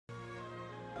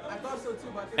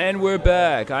And we're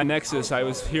back. I'm Nexus. I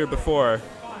was here before.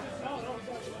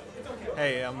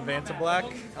 Hey, I'm Vanta Black.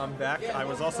 I'm back. I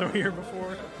was also here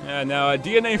before. Yeah, now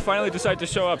DNA finally decided to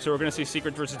show up, so we're going to see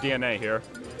Secret versus DNA here.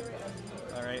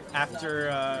 All right. After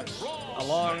a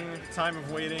long time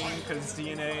of waiting, because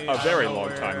DNA... A very long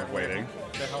time of waiting.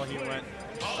 The hell he went.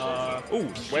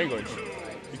 Ooh, language.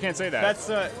 You can't say that.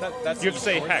 That's You have to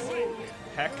say heck.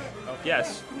 Heck? Okay.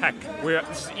 Yes, heck.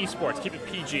 This is esports. Keep it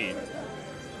PG.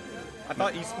 I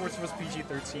thought esports was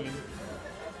PG-13.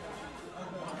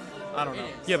 I don't know.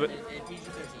 Yeah, but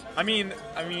I mean,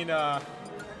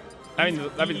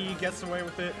 he gets away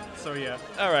with it, so yeah.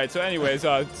 All right. So, anyways,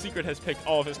 Secret has picked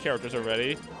all of his characters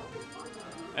already,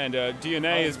 and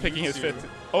DNA is picking his fifth.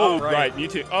 Oh, right,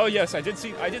 Mewtwo. Oh, yes, I did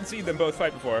see them both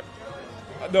fight before.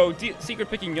 Though Secret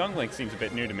picking Young Link seems a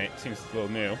bit new to me. It seems a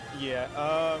little new. Yeah.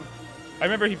 I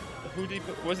remember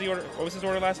what was the order? What was his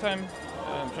order last time?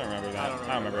 I'm trying to remember that. I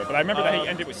don't remember, but I remember that he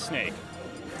ended with Snake.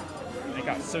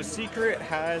 So Secret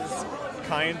has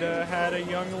kinda had a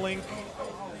Young Link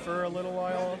for a little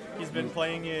while. He's been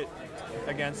playing it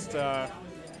against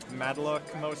Madluck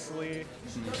mostly.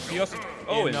 He also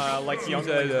like Young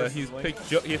Link he's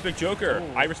picked Joker.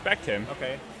 Ooh. I respect him.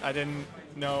 Okay, I didn't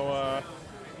know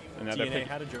DNA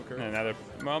had a Joker.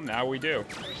 Well, now we do.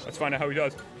 Let's find out how he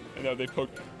does. I know they both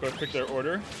picked their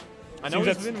order. I know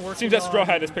seems that Straw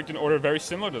Hat has picked an order very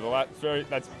similar to the last.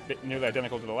 That's nearly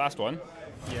identical to the last one.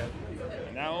 Yeah.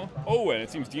 And now, and it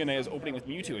seems DNA is opening with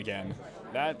Mewtwo again.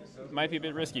 That might be a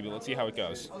bit risky, but let's see how it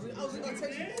goes.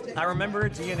 I remember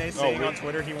DNA saying on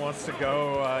Twitter he wants to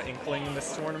go Inkling in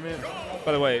this tournament.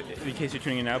 By the way, in case you're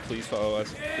tuning in now, please follow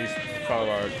us. Please follow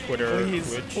our Twitter,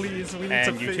 Twitch,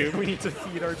 and YouTube. We need to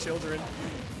feed our children.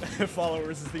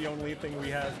 Followers is the only thing we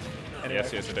have. Anyway.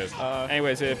 Yes, it is.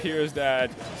 Anyways, it appears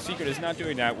that Secret is not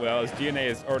doing that well, as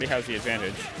DNA already has the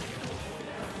advantage.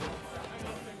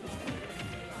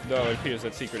 Though it appears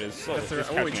that Secret is slow.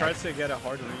 He tries to get a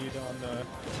hard read on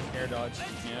the air dodge.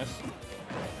 Yes.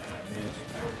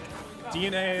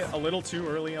 DNA a little too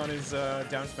early on his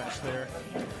down smash there.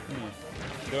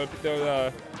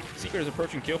 Though Secret is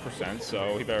approaching kill percent,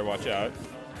 so he better watch out.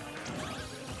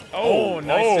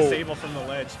 Nice disable from the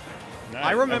ledge. Nice.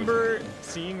 I remember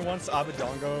seeing once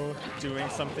Abadongo doing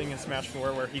something in Smash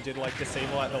 4 where he did like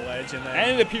disable at the ledge and then...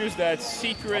 And it appears that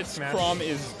Secret's Crom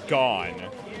is gone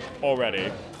already.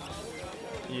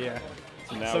 Yeah.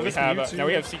 So now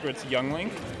we have Secret's Young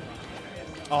Link.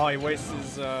 Oh, he wastes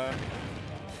his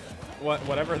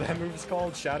whatever that move's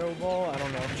called, Shadow Ball. I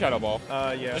don't know. Shadow Ball.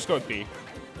 Yeah. Just go with B.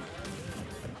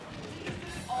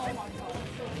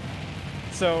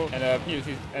 So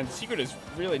and Secret is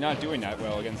really not doing that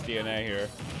well against DNA here.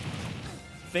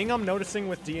 Thing I'm noticing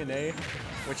with DNA,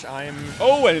 which I'm...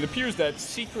 and it appears that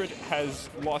Secret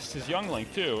has lost his Young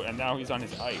Link too, and now he's on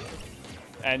his Ike.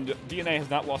 And DNA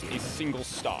has not lost a single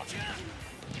stock.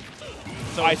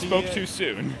 So I spoke too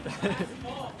soon.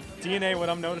 DNA, what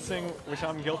I'm noticing, which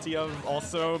I'm guilty of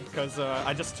also, because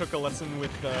I just took a lesson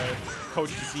with Coach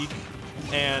Zeke,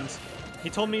 and he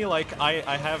told me like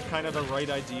I have kind of the right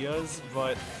ideas,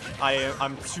 but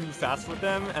I'm too fast with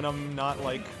them, and I'm not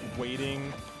like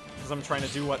waiting, because I'm trying to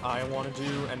do what I want to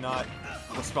do and not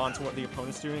respond to what the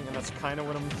opponent's doing, and that's kind of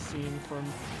what I'm seeing from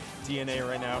DNA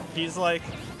right now. He's like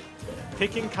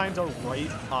picking kind of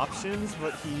right options,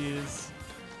 but he is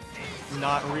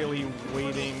not really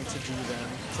waiting to do them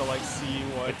to like see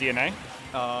what... With DNA?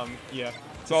 Yeah.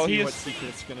 So see what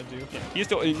Secret's gonna do. Yeah, he's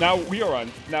still DNA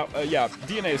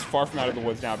is far from out of the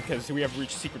woods now because we have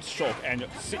reached Secret's Shulk, and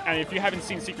if you haven't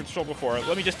seen Secret's Shulk before,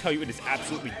 let me just tell you, it is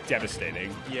absolutely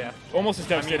devastating. Yeah. Almost as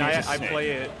devastating as I play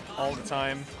it all the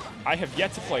time. I have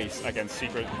yet to play against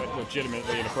Secret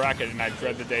legitimately in a bracket, and I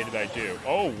dread the day that I do.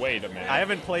 Oh, wait a minute. I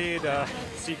haven't played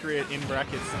Secret in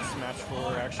bracket since Smash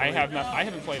 4, actually. I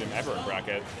haven't played him ever in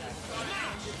bracket.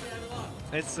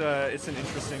 It's an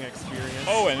interesting experience.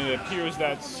 And it appears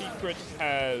that Secret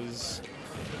has...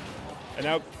 And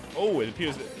now... it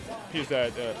appears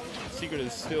that Secret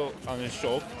is still on his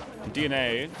Shulk.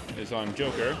 DNA is on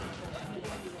Joker.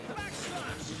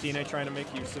 DNA trying to make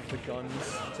use of the guns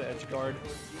to edge guard.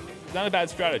 Not a bad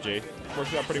strategy.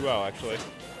 Works out pretty well, actually.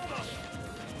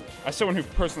 As someone who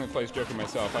personally plays Joker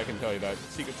myself, I can tell you that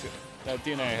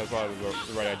DNA has a lot of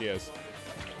the right ideas.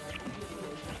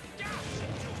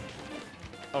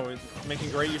 He's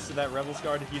making great use of that Rebel's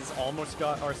Guard. He's almost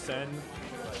got Arsene.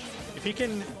 If he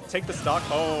can take the stock...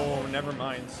 never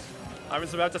mind. I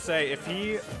was about to say, if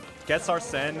he gets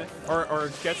Arsene,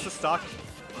 or gets the stock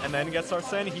and then gets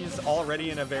Arsene, he's already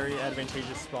in a very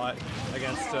advantageous spot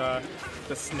against the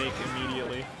Snake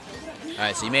immediately. All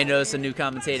right, so you may notice a new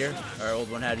commentator. Our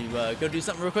old one had to go do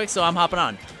something real quick, so I'm hopping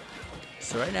on.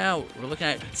 So right now, we're looking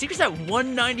at Secret's at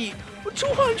 190,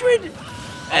 200!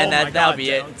 And that'll be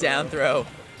it. Down throw.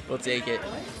 We'll take it.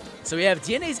 So we have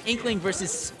DNA's Inkling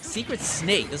versus Secret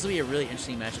Snake. This will be a really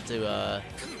interesting matchup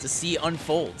to see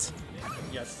unfold.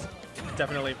 Yes,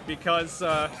 definitely. Because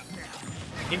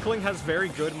Inkling has very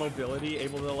good mobility,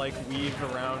 able to like weave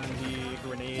around the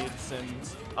grenades and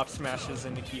up smashes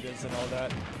and Nikitas and all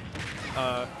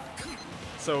that.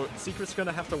 So Secret's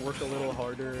gonna have to work a little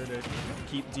harder to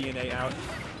keep DNA out.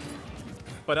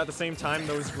 But at the same time,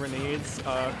 those grenades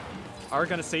are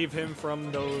gonna save him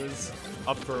from those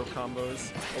up throw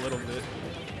combos a little bit.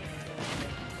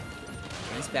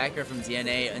 Nice back air from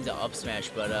DNA into up smash,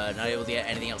 but not able to get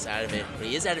anything else out of it. But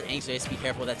he is out of ink, so he has to be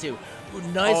careful with that too. Ooh,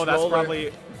 nice roller. That's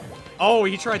probably... Oh,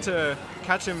 he tried to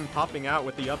catch him popping out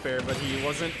with the up air, but he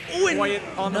wasn't quite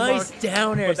on the mark. Nice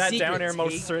down air. But that down air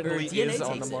most certainly is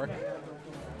on the mark.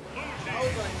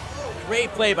 Great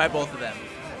play by both of them.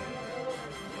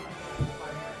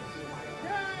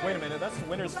 Wait a minute, that's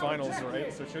winners finals,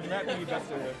 right? So shouldn't that be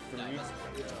best of 3?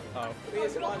 Oh.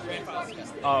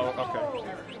 Oh, okay.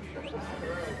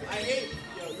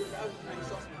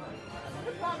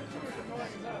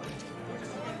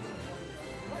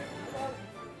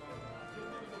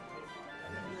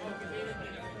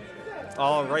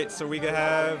 All right, so we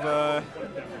have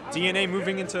DNA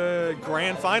moving into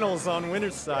grand finals on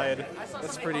winner's side.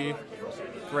 That's pretty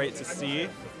great to see.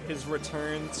 His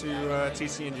return to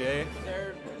TCNJ,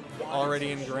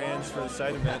 already in grands for the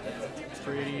side event. It's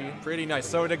pretty nice.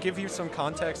 So to give you some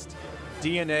context,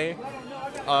 DNA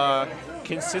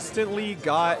consistently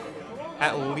got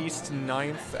at least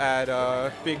 9th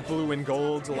at Big Blue and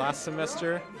Gold last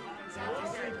semester,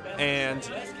 and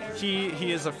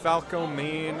he is a Falco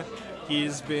main.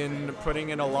 He's been putting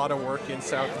in a lot of work in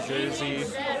South Jersey.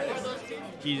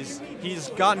 He's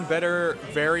gotten better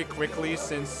very quickly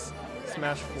since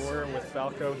Smash 4 with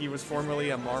Falco. He was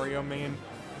formerly a Mario main,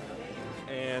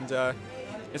 and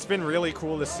it's been really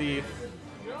cool to see,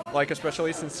 like,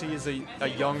 especially since he's a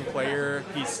young player.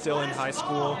 He's still in high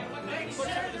school.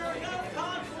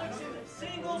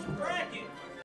 Singles bracket.